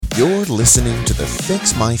You're listening to the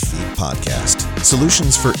Fix My Feet podcast.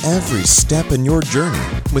 Solutions for every step in your journey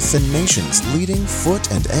with the nation's leading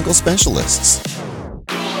foot and ankle specialists.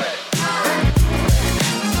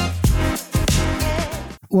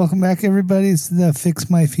 Welcome back, everybody. It's the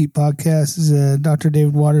Fix My Feet podcast. This is Dr.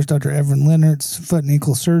 David Waters, Dr. Evan Leonard's foot and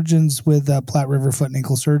ankle surgeons with Platte River Foot and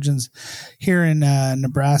Ankle Surgeons here in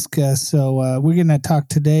Nebraska. So we're going to talk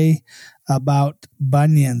today about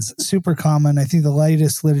bunions. Super common. I think the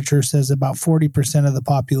latest literature says about 40% of the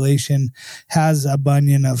population has a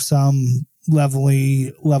bunion of some level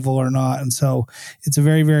or not. And so it's a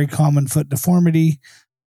very, very common foot deformity.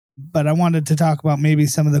 But I wanted to talk about maybe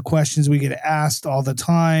some of the questions we get asked all the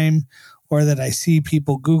time, or that I see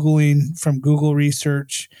people Googling from Google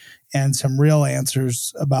research, and some real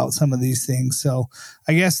answers about some of these things. So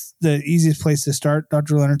I guess the easiest place to start,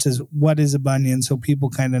 Dr. Leonard, says, what is a bunion? So people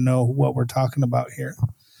kind of know what we're talking about here.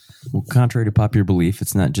 Well, contrary to popular belief,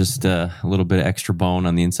 it's not just a little bit of extra bone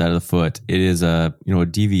on the inside of the foot. It is a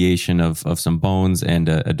deviation of some bones and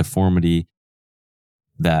a deformity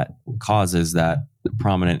that causes that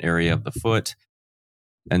prominent area of the foot.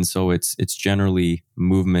 And so it's generally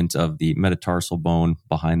movement of the metatarsal bone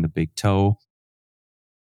behind the big toe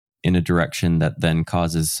in a direction that then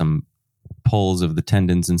causes some pulls of the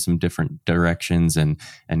tendons in some different directions and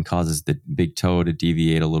causes the big toe to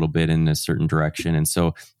deviate a little bit in a certain direction. And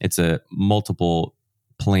so it's a multiple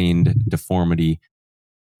planed deformity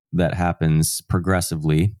that happens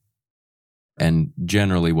progressively. And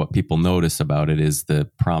generally what people notice about it is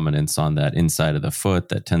the prominence on that inside of the foot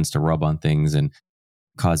that tends to rub on things and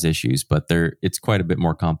cause issues. But it's quite a bit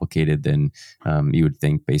more complicated than you would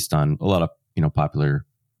think based on a lot of popular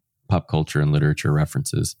pop culture and literature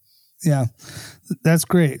references. Yeah, that's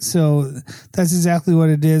great. So that's exactly what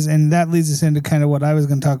it is. And that leads us into kind of what I was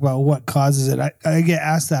going to talk about, what causes it. I get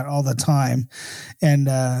asked that all the time. And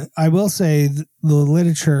I will say the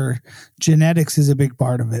literature, genetics is a big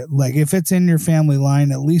part of it. Like if it's in your family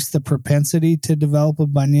line, at least the propensity to develop a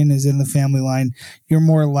bunion is in the family line. You're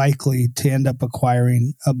more likely to end up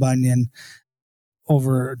acquiring a bunion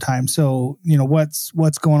over time. So,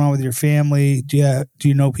 what's going on with your family? Do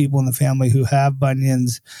you know people in the family who have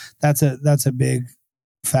bunions? That's a big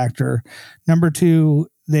factor. Number two,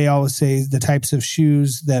 they always say the types of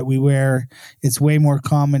shoes that we wear. It's way more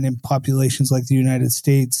common in populations like the United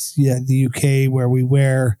States, the UK, where we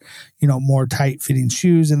wear, more tight fitting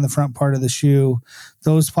shoes in the front part of the shoe.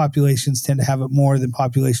 Those populations tend to have it more than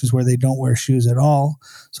populations where they don't wear shoes at all.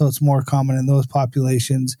 So it's more common in those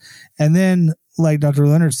populations. And then, like Dr.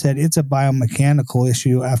 Leonard said, it's a biomechanical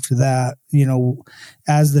issue after that.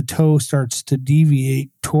 As the toe starts to deviate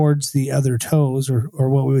towards the other toes, or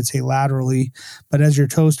what we would say laterally, but as your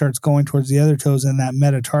toe starts going towards the other toes and that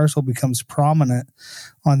metatarsal becomes prominent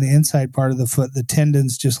on the inside part of the foot, the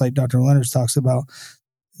tendons, just like Dr. Leonard talks about,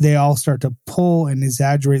 they all start to pull and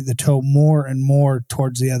exaggerate the toe more and more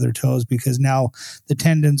towards the other toes, because now the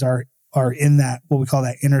tendons are in that, what we call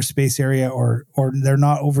that inner space area, or they're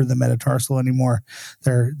not over the metatarsal anymore.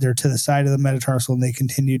 They're to the side of the metatarsal, and they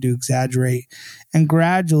continue to exaggerate. And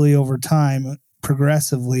gradually over time,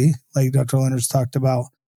 progressively, like Dr. Leonard's talked about,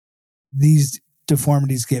 these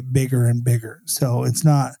deformities get bigger and bigger. So it's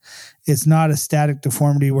not a static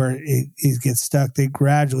deformity where it gets stuck. They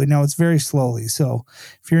gradually, now it's very slowly. So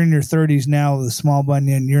if you're in your 30s now with a small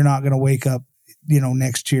bunion, you're not going to wake up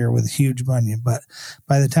next year with a huge bunion. But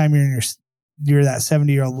by the time you're that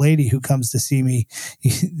 70-year-old lady who comes to see me,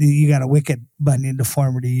 you got a wicked bunion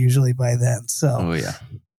deformity usually by then. So, oh yeah.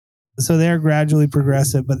 So they're gradually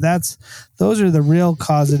progressive, but those are the real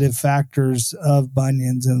causative factors of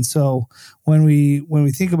bunions. And so when we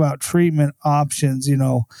think about treatment options, and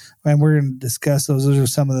we're going to discuss those are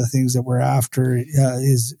some of the things that we're after,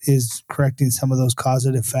 is correcting some of those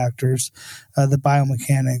causative factors, the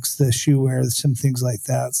biomechanics, the shoe wear, some things like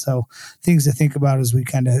that. So things to think about as we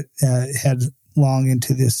kind of head long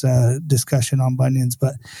into this discussion on bunions.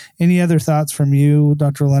 But any other thoughts from you,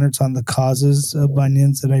 Dr. Leonard, on the causes of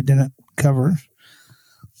bunions that I didn't cover?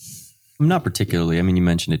 Not particularly. I mean, you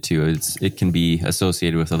mentioned it too. It can be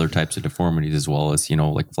associated with other types of deformities as well as,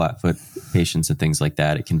 like flat foot patients and things like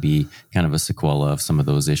that. It can be kind of a sequela of some of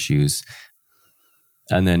those issues.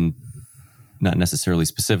 And then not necessarily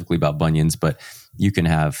specifically about bunions, but you can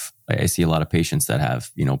have, I see a lot of patients that have,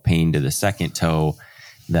 pain to the second toe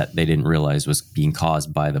that they didn't realize was being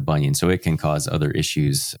caused by the bunion. So it can cause other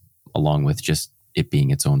issues along with just it being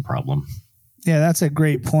its own problem. Yeah, that's a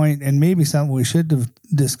great point, and maybe something we should have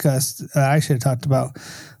discussed. I should have talked about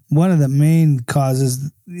one of the main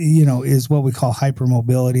causes, is what we call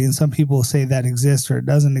hypermobility. And some people say that exists or it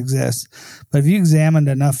doesn't exist. But if you examined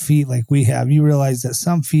enough feet like we have, you realize that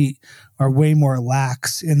some feet are way more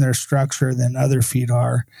lax in their structure than other feet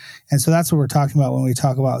are. And so that's what we're talking about when we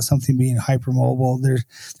talk about something being hypermobile. There's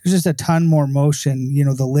just a ton more motion.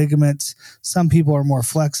 The ligaments, some people are more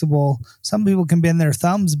flexible. Some people can bend their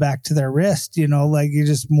thumbs back to their wrist, like you're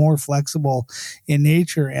just more flexible in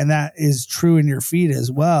nature. And that is true in your feet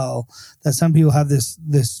as well, that some people have this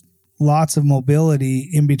lots of mobility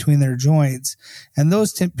in between their joints. And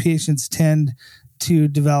those patients tend to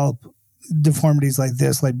develop deformities like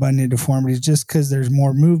this, like bunion deformities, just because there's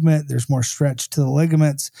more movement, there's more stretch to the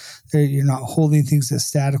ligaments. You're not holding things as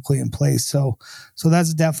statically in place. So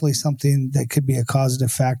that's definitely something that could be a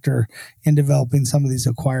causative factor in developing some of these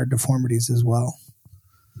acquired deformities as well.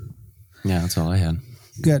 Yeah, that's all I had.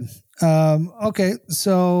 Good. Okay,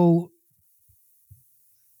 so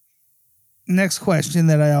next question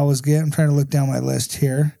that I always get, I'm trying to look down my list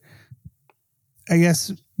here. I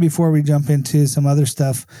guess before we jump into some other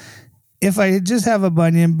stuff, if I just have a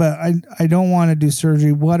bunion, but I don't want to do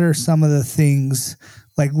surgery, what are some of the things,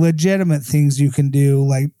 like legitimate things you can do?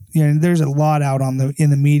 Like, there's a lot out in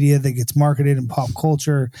the media that gets marketed in pop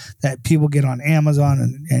culture that people get on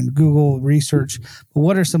Amazon and Google research. But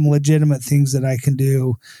what are some legitimate things that I can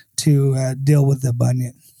do to deal with the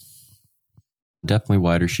bunion? Definitely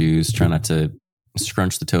wider shoes. Try not to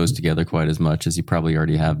scrunch the toes together quite as much as you probably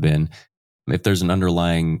already have been. If there's an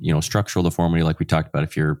underlying, structural deformity, like we talked about,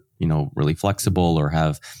 if you're, really flexible or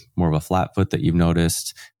have more of a flat foot that you've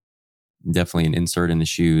noticed, definitely an insert in the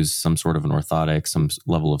shoes, some sort of an orthotic, some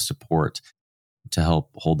level of support to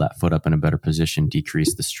help hold that foot up in a better position,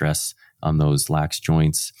 decrease the stress on those lax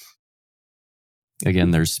joints.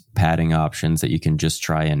 Again, there's padding options that you can just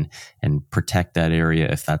try and protect that area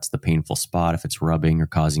if that's the painful spot, if it's rubbing or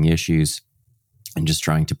causing issues, and just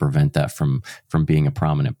trying to prevent that from being a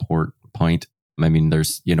prominent point. I mean,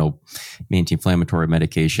 there's, anti-inflammatory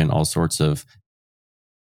medication, all sorts of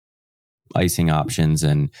icing options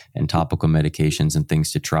and topical medications and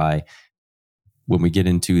things to try. When we get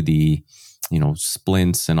into the,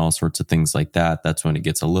 splints and all sorts of things like that, that's when it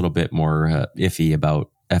gets a little bit more iffy about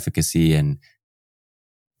efficacy and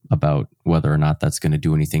about whether or not that's going to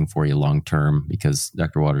do anything for you long term, because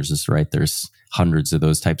Dr. Waters is right. There's hundreds of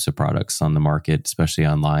those types of products on the market, especially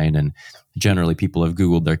online. And generally people have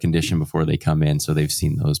Googled their condition before they come in, so they've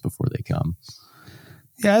seen those before they come.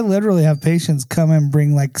 Yeah, I literally have patients come and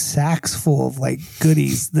bring like sacks full of like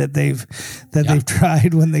goodies that they've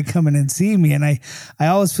tried when they come in and see me. And I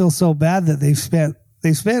always feel so bad that they've spent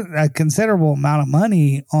a considerable amount of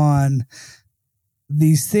money on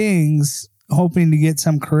these things, hoping to get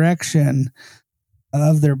some correction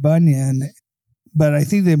of their bunion. But I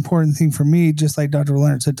think the important thing for me, just like Dr.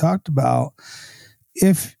 Leonard had talked about,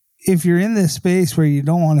 if you're in this space where you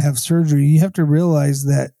don't want to have surgery, you have to realize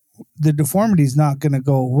that the deformity is not going to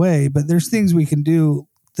go away, but there's things we can do,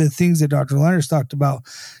 the things that Dr. Leonard's talked about,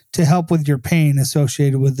 to help with your pain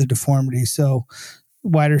associated with the deformity. So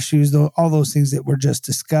wider shoes, all those things that were just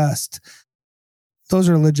discussed, those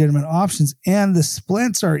are legitimate options. And the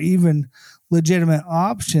splints are even legitimate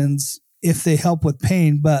options if they help with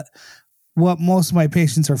pain. But what most of my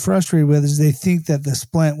patients are frustrated with is they think that the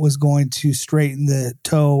splint was going to straighten the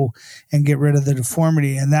toe and get rid of the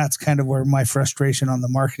deformity. And that's kind of where my frustration on the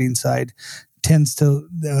marketing side tends to,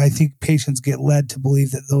 I think patients get led to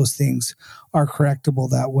believe that those things are correctable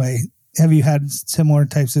that way. Have you had similar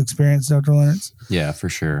types of experience, Dr. Leonard? Yeah, for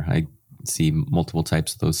sure. I see multiple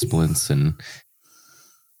types of those splints, and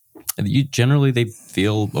they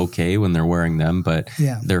feel okay when they're wearing them, but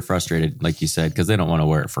they're frustrated, like you said, because they don't want to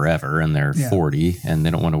wear it forever, and they're 40, and they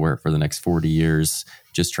don't want to wear it for the next 40 years,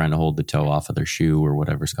 just trying to hold the toe off of their shoe or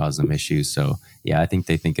whatever's causing them issues. So I think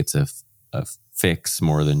they think it's a fix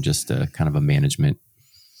more than just a kind of a management.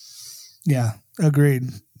 Yeah, agreed.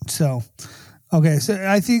 So, okay. So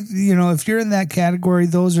I think, if you're in that category,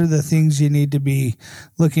 those are the things you need to be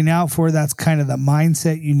looking out for. That's kind of the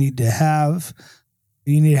mindset you need to have.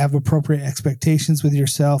 You need to have appropriate expectations with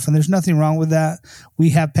yourself, and there's nothing wrong with that. We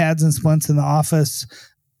have pads and splints in the office.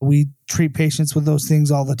 We treat patients with those things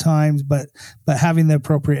all the time, but having the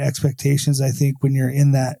appropriate expectations, I think when you're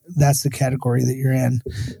in that's the category that you're in,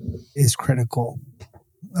 is critical.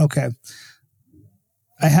 Okay.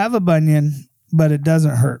 I have a bunion, but it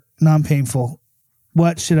doesn't hurt, non-painful.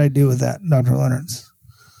 What should I do with that, Dr. Leonard?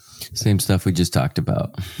 Same stuff we just talked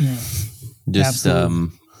about. Yeah. Just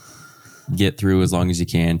get through as long as you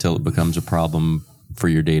can until it becomes a problem for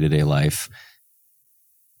your day-to-day life.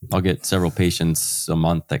 I'll get several patients a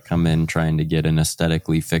month that come in trying to get an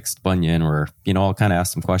aesthetically fixed bunion, or, I'll kind of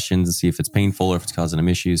ask them questions and see if it's painful or if it's causing them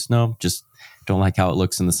issues. No, just don't like how it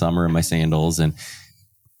looks in the summer in my sandals. And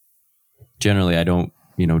generally I don't,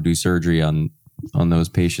 do surgery on those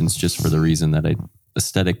patients just for the reason that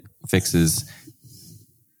aesthetic fixes,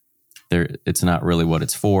 it's not really what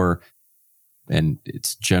it's for. And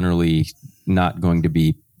it's generally not going to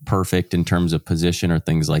be perfect in terms of position or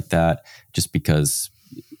things like that, just because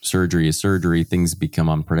surgery is surgery. Things become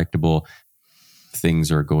unpredictable.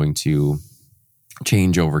 Things are going to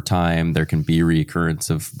change over time. There can be recurrence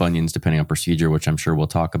of bunions depending on procedure, which I'm sure we'll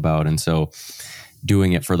talk about. And so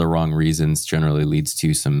doing it for the wrong reasons generally leads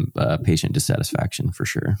to some patient dissatisfaction for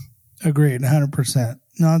sure. Agreed, 100%.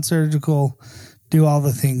 Non-surgical, do all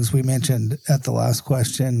the things we mentioned at the last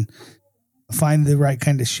question. Find the right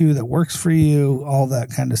kind of shoe that works for you, all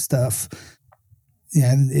that kind of stuff.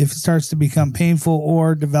 And if it starts to become painful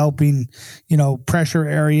or developing, pressure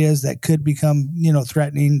areas that could become,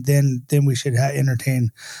 threatening, then we should entertain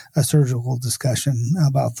a surgical discussion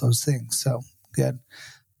about those things. So good.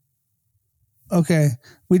 Okay.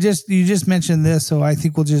 You just mentioned this, so I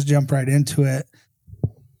think we'll just jump right into it.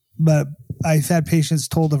 But I've had patients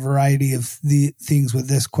told a variety of the things with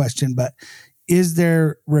this question, but is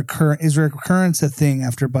recurrence a thing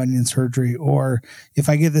after bunion surgery? Or if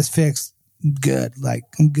I get this fixed, good, like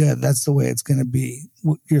I'm good, that's the way it's going to be.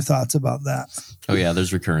 Your thoughts about that? Oh yeah,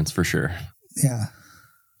 there's recurrence for sure. Yeah.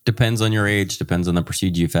 Depends on your age, depends on the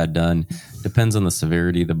procedure you've had done, depends on the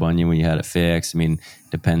severity of the bunion when you had it fixed. I mean,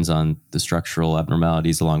 depends on the structural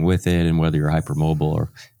abnormalities along with it and whether you're hypermobile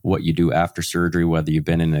or what you do after surgery, whether you've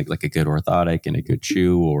been in a good orthotic and a good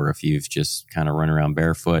shoe or if you've just kind of run around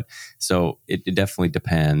barefoot. So it definitely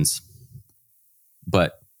depends,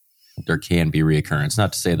 but there can be reoccurrence.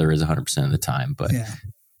 Not to say there is 100% of the time, but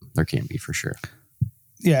there can be for sure.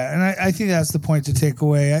 Yeah, and I think that's the point to take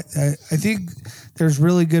away. I think there's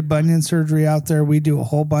really good bunion surgery out there. We do a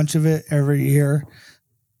whole bunch of it every year,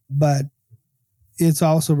 but it's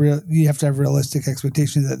also real. You have to have realistic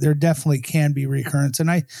expectations that there definitely can be recurrence.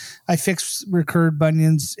 And I fix recurred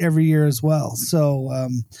bunions every year as well. So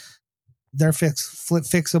they're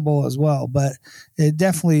fixable as well. But it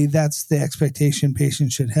definitely, that's the expectation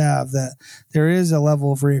patients should have, that there is a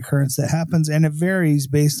level of reoccurrence that happens, and it varies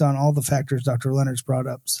based on all the factors Dr. Leonard's brought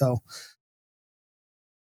up. So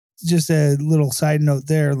just a little side note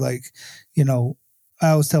there, I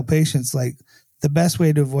always tell patients, the best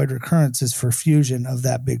way to avoid recurrence is for fusion of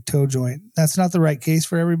that big toe joint. That's not the right case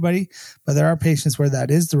for everybody, but there are patients where that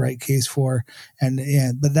is the right case for.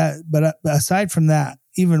 But aside from that,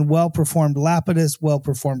 even well-performed lapidus,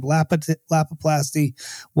 well-performed lapiplasty,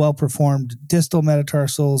 well-performed distal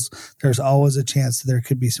metatarsals, there's always a chance that there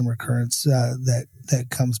could be some recurrence that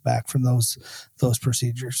comes back from those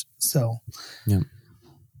procedures. So, yeah.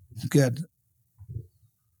 Good.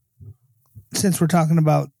 Since we're talking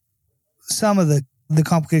about some of the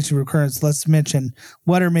complication of recurrence, let's mention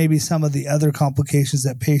what are maybe some of the other complications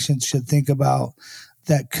that patients should think about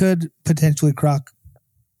that could potentially crop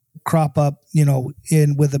up,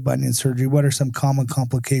 with a bunion surgery. What are some common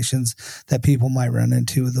complications that people might run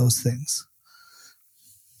into with those things?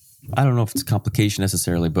 I don't know if it's a complication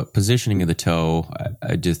necessarily, but positioning of the toe,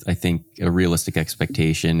 I think a realistic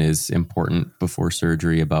expectation is important before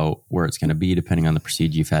surgery about where it's going to be depending on the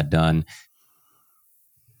procedure you've had done.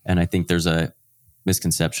 And I think there's a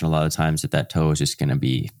misconception a lot of times that toe is just going to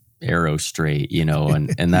be arrow straight,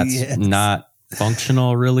 and that's yes. Not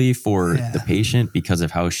functional really for the patient because of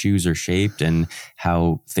how shoes are shaped and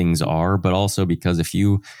how things are, but also because if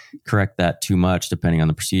you correct that too much, depending on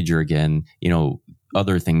the procedure again,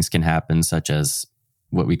 other things can happen, such as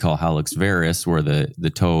what we call hallux varus, where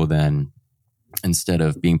the toe then, instead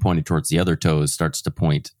of being pointed towards the other toes, starts to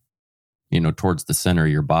point, towards the center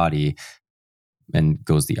of your body and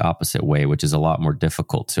goes the opposite way, which is a lot more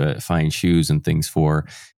difficult to find shoes and things for.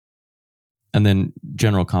 And then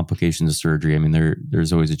general complications of surgery. I mean,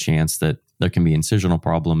 there's always a chance that there can be incisional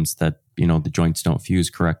problems that, the joints don't fuse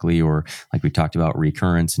correctly, or like we talked about,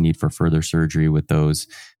 recurrence, need for further surgery with those.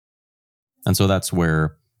 And so that's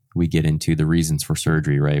where we get into the reasons for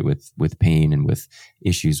surgery, right? With pain and with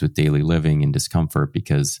issues with daily living and discomfort,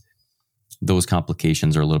 because those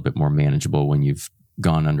complications are a little bit more manageable when you've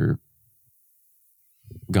gone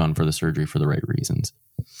for the surgery for the right reasons.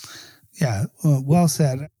 Yeah, well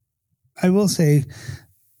said. I will say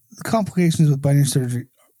the complications with bunion surgery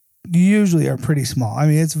usually are pretty small. I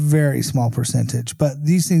mean, it's a very small percentage, but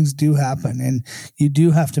these things do happen, and you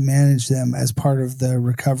do have to manage them as part of the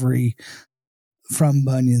recovery from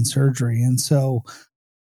bunion surgery. And so,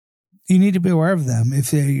 you need to be aware of them.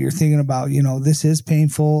 If you're thinking about, this is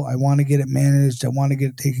painful, I want to get it managed, I want to get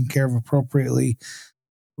it taken care of appropriately,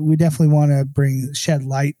 we definitely want to shed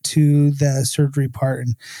light to the surgery part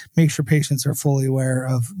and make sure patients are fully aware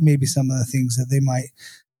of maybe some of the things that they might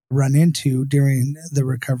run into during the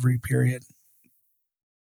recovery period.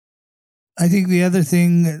 I think the other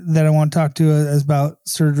thing that I want to talk to is about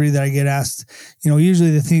surgery that I get asked,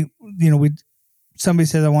 usually the thing, somebody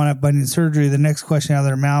says I want to have bunion surgery. The next question out of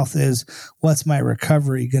their mouth is, what's my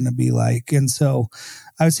recovery going to be like? And so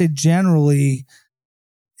I would say generally,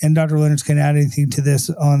 and Dr. Leonard's can add anything to this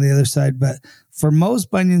on the other side, but for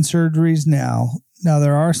most bunion surgeries now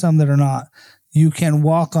there are some that are not, you can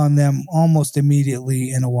walk on them almost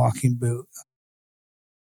immediately in a walking boot,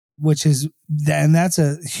 and that's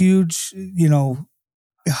a huge,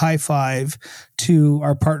 high five to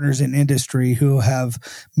our partners in industry who have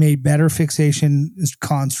made better fixation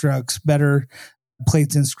constructs, better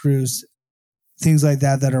plates and screws, things like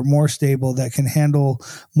that are more stable, that can handle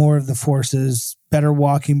more of the forces, better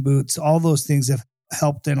walking boots. All those things have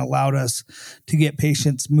helped and allowed us to get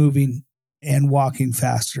patients moving and walking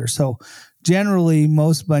faster. So generally,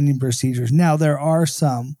 most bunion procedures. Now, there are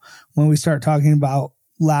some, when we start talking about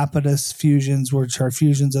lapidus fusions, which are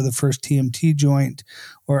fusions of the first TMT joint,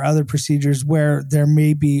 or other procedures where there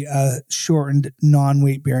may be a shortened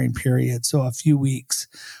non-weight bearing period. So a few weeks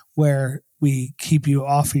where we keep you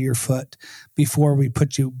off of your foot before we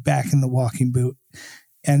put you back in the walking boot.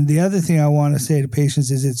 And the other thing I want to say to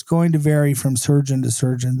patients is it's going to vary from surgeon to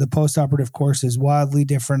surgeon. The postoperative course is wildly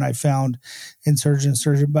different, I found, in surgeon to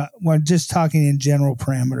surgeon, but we're just talking in general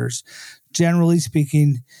parameters. Generally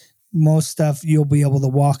speaking, most stuff you'll be able to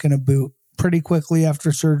walk in a boot pretty quickly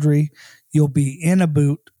after surgery. You'll be in a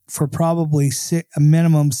boot for probably a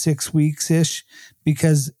minimum 6 weeks-ish,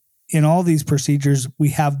 because in all these procedures,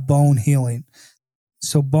 we have bone healing.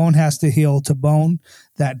 So bone has to heal to bone.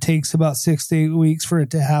 That takes about 6 to 8 weeks for it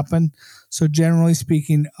to happen. So generally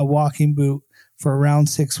speaking, a walking boot for around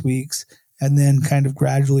 6 weeks, and then kind of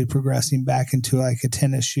gradually progressing back into like a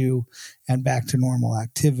tennis shoe and back to normal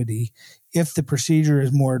activity. If the procedure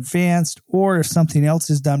is more advanced, or if something else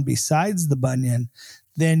is done besides the bunion,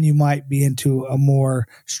 then you might be into a more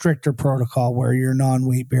stricter protocol where you're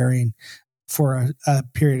non-weight bearing for a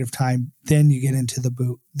period of time. Then you get into the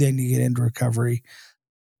boot, then you get into recovery.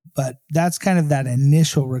 But that's kind of that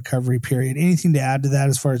initial recovery period. Anything to add to that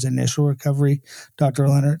as far as initial recovery, Dr.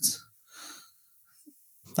 Leonards?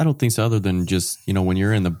 I don't think so, other than just, when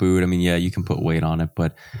you're in the boot, you can put weight on it,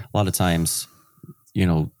 but a lot of times,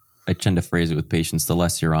 I tend to phrase it with patients, the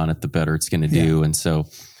less you're on it, the better it's going to do. Yeah. And so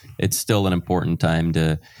it's still an important time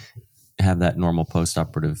to have that normal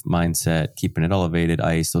post-operative mindset, keeping it elevated,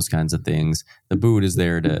 ice, those kinds of things. The boot is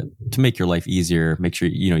there to make your life easier, make sure,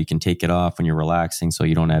 you can take it off when you're relaxing so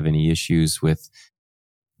you don't have any issues with,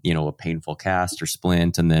 a painful cast or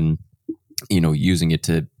splint, and then, using it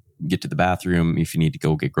to get to the bathroom if you need to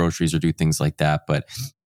go get groceries or do things like that. But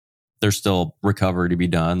there's still recovery to be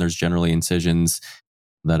done. There's generally incisions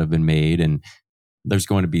that have been made, and there's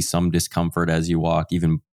going to be some discomfort as you walk,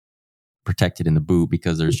 even protected in the boot,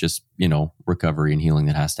 because there's just, recovery and healing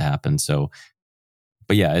that has to happen. So,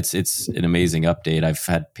 but yeah, it's an amazing update. I've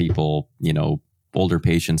had people, older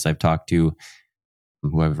patients I've talked to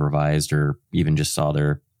who I've revised or even just saw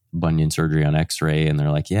their bunion surgery on x-ray, and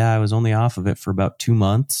they're like, yeah, I was only off of it for about 2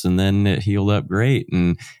 months and then it healed up great.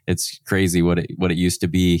 And it's crazy what it used to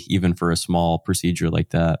be, even for a small procedure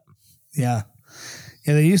like that. Yeah.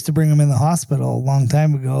 Yeah, they used to bring them in the hospital a long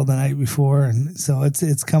time ago, the night before, and so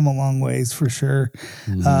it's come a long ways for sure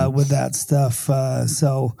with that stuff.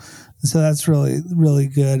 So that's really, really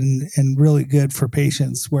good and really good for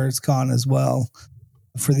patients where it's gone as well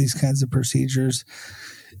for these kinds of procedures.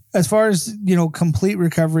 As far as, complete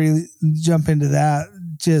recovery, jump into that.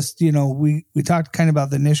 Just, we talked kind of about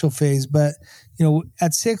the initial phase, but,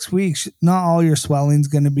 at 6 weeks, not all your swelling's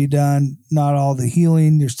going to be done, not all the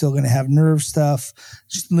healing. You're still going to have nerve stuff,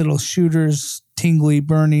 just little shooters, tingly,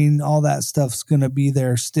 burning, all that stuff's going to be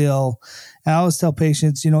there still. And I always tell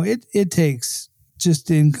patients, it takes, just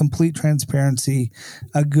in complete transparency,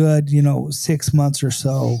 a good, 6 months or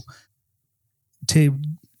so to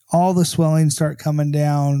all the swelling start coming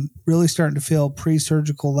down, really starting to feel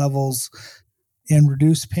pre-surgical levels and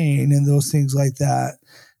reduce pain and those things like that.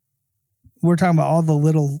 We're talking about all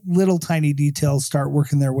the little tiny details start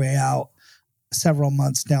working their way out several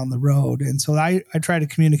months down the road. And so I try to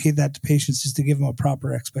communicate that to patients just to give them a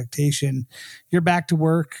proper expectation. You're back to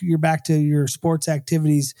work. You're back to your sports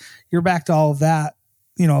activities. You're back to all of that,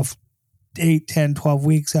 8, 10, 12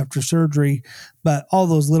 weeks after surgery. But all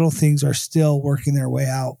those little things are still working their way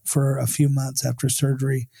out for a few months after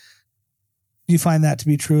surgery. Do you find that to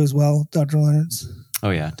be true as well, Dr. Leonards?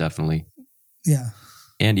 Oh yeah, definitely. Yeah.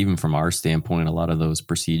 And even from our standpoint, a lot of those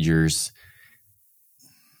procedures,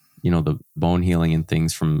 the bone healing and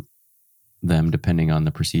things from them, depending on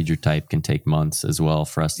the procedure type, can take months as well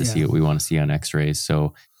for us to see what we want to see on x-rays.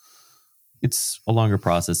 So it's a longer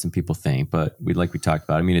process than people think, but we talked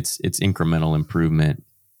about, it's incremental improvement,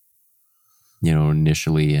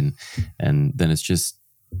 initially. And then it's just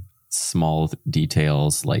small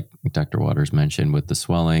details like Dr. Waters mentioned with the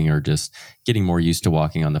swelling or just getting more used to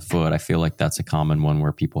walking on the foot. I feel like that's a common one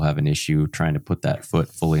where people have an issue trying to put that foot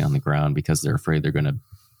fully on the ground because they're afraid they're going to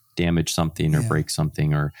damage something or break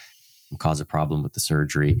something or cause a problem with the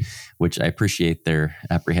surgery, which I appreciate their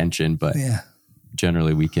apprehension, but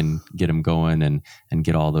generally we can get them going and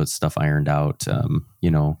get all those stuff ironed out,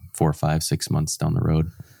 4, 5, 6 months down the road.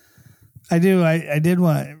 I do. I did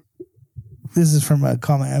want, this is from a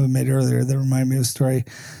comment I made earlier that reminded me of a story.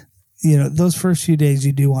 Those first few days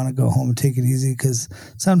you do want to go home and take it easy because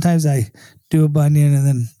sometimes I do a bunion and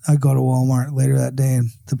then I go to Walmart later that day and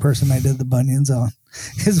the person I did the bunions on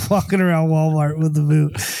is walking around Walmart with the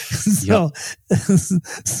boot. So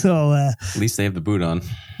at least they have the boot on.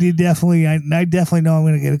 I definitely know I'm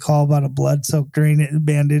going to get a call about a blood-soaked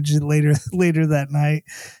bandage later that night.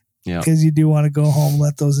 Yeah, because you do want to go home,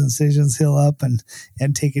 let those incisions heal up, and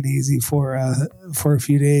take it easy for a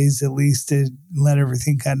few days at least to let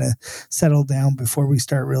everything kind of settle down before we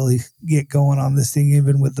start really get going on this thing,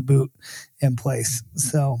 even with the boot in place.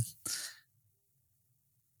 So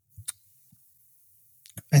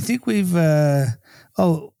I think we've last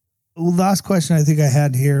question I think I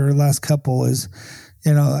had here, or last couple is,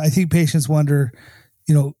 I think patients wonder,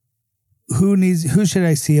 who should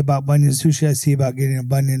I see about bunions? Who should I see about getting a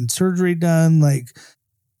bunion surgery done? Like,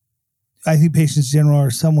 I think patients in general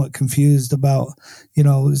are somewhat confused about,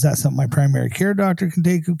 is that something my primary care doctor can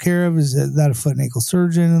take care of? Is that a foot and ankle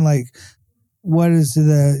surgeon? And like, what is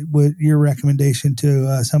your recommendation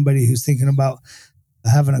to somebody who's thinking about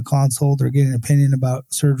having a consult or getting an opinion about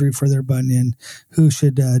surgery for their bunion? Who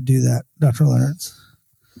should do that, Dr. Leonards?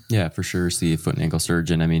 Yeah, for sure. See a foot and ankle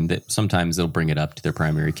surgeon. Sometimes they'll bring it up to their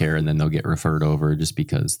primary care and then they'll get referred over just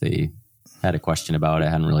because they had a question about it,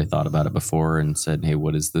 hadn't really thought about it before and said, hey,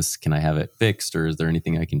 what is this? Can I have it fixed or is there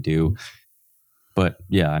anything I can do? But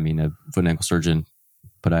yeah, a foot and ankle surgeon,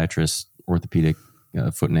 podiatrist, orthopedic,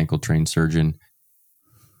 foot and ankle trained surgeon,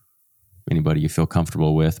 anybody you feel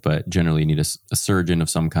comfortable with, but generally you need a surgeon of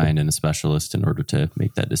some kind and a specialist in order to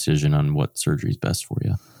make that decision on what surgery is best for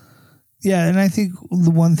you. Yeah, and I think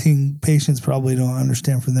the one thing patients probably don't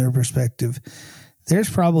understand from their perspective,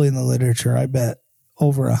 there's probably in the literature, I bet,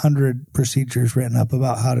 over 100 procedures written up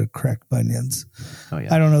about how to correct bunions. Oh,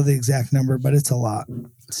 yeah. I don't know the exact number, but it's a lot.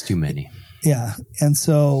 It's too many. Yeah, and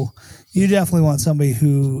so you definitely want somebody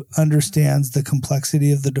who understands the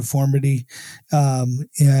complexity of the deformity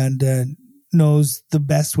and knows the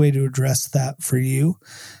best way to address that for you.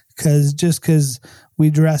 Because we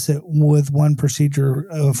address it with one procedure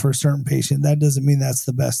for a certain patient, that doesn't mean that's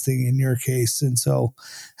the best thing in your case. And so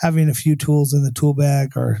having a few tools in the tool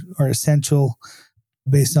bag are essential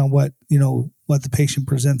based on what the patient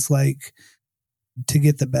presents like to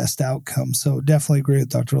get the best outcome. So definitely agree with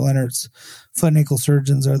Dr. Leonards. Foot and ankle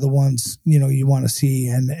surgeons are the ones, you want to see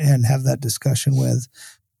and have that discussion with.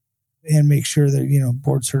 And make sure that,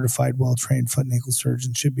 board certified, well-trained foot and ankle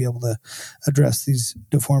surgeons should be able to address these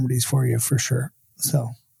deformities for you for sure. So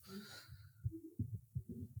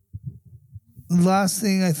last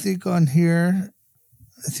thing I think on here,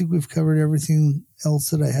 I think we've covered everything else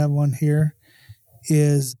that I have on here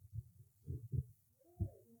is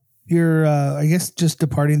your, I guess, just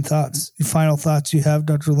departing thoughts, final thoughts you have,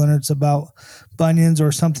 Dr. Leonards, about bunions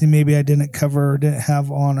or something maybe I didn't cover or didn't have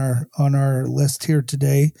on our list here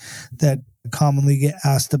today that commonly get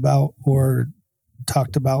asked about or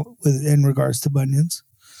talked about in regards to bunions.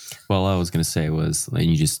 Well, I was going to say was, and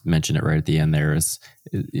you just mentioned it right at the end there, is,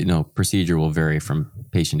 procedure will vary from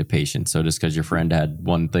patient to patient. So just because your friend had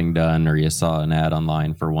one thing done or you saw an ad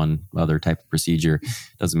online for one other type of procedure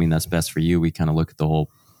doesn't mean that's best for you. We kind of look at the whole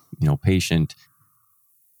patient,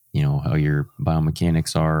 how your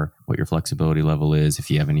biomechanics are, what your flexibility level is,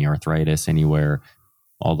 if you have any arthritis anywhere,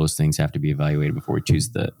 all those things have to be evaluated before we choose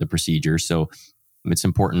the procedure. So it's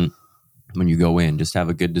important when you go in, just have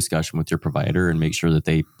a good discussion with your provider and make sure that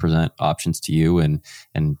they present options to you and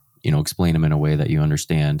explain them in a way that you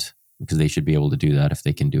understand, because they should be able to do that if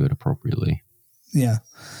they can do it appropriately. Yeah,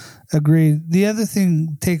 agreed. The other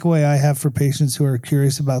takeaway I have for patients who are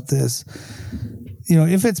curious about this,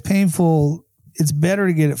 if it's painful, it's better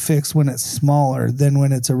to get it fixed when it's smaller than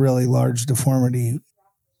when it's a really large deformity.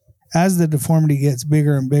 As the deformity gets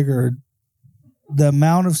bigger and bigger, the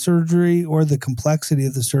amount of surgery or the complexity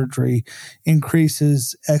of the surgery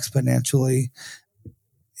increases exponentially.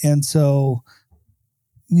 And so,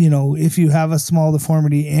 if you have a small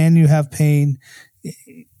deformity and you have pain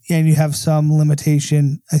and you have some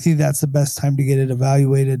limitation, I think that's the best time to get it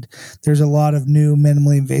evaluated. There's a lot of new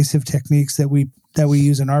minimally invasive techniques that we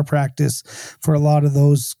use in our practice for a lot of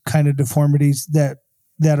those kind of deformities that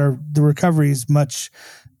are, the recovery is much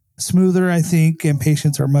smoother, I think, and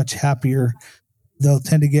patients are much happier. They'll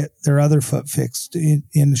tend to get their other foot fixed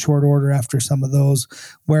in short order after some of those.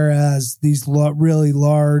 Whereas these really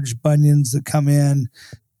large bunions that come in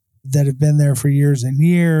that have been there for years and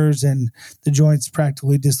years and the joint's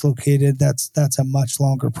practically dislocated, that's a much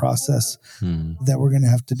longer process that we're going to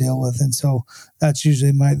have to deal with. And so that's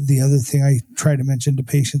usually the other thing I try to mention to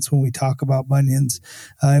patients when we talk about bunions.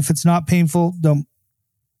 If it's not painful,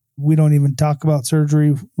 we don't even talk about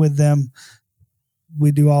surgery with them.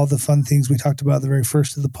 We do all the fun things we talked about at the very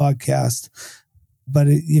first of the podcast. But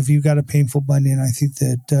if you've got a painful bunion, I think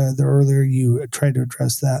that the earlier you try to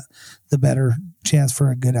address that, the better chance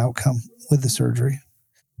for a good outcome with the surgery.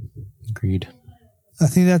 Agreed. I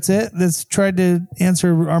think that's it. Let's try to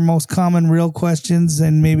answer our most common real questions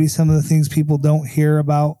and maybe some of the things people don't hear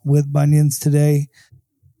about with bunions today.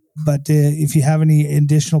 But if you have any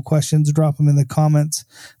additional questions, drop them in the comments.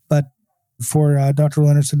 But for Dr.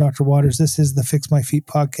 Leonardson, Dr. Waters, this is the Fix My Feet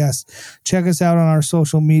podcast. Check us out on our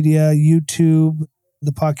social media, YouTube.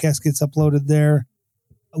 The podcast gets uploaded there.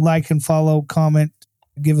 Like and follow, comment,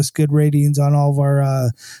 give us good ratings on all of our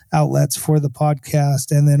outlets for the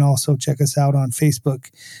podcast. And then also check us out on Facebook,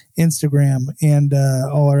 Instagram, and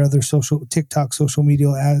all our other TikTok social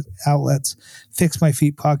media outlets, Fix My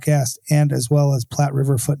Feet podcast, and as well as Platte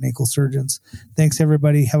River Foot and Ankle Surgeons. Thanks,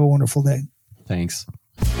 everybody. Have a wonderful day. Thanks.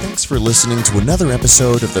 Thanks for listening to another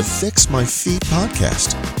episode of the Fix My Feet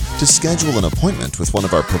podcast. To schedule an appointment with one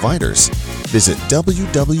of our providers, visit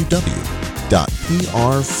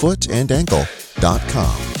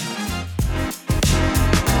www.prfootandankle.com.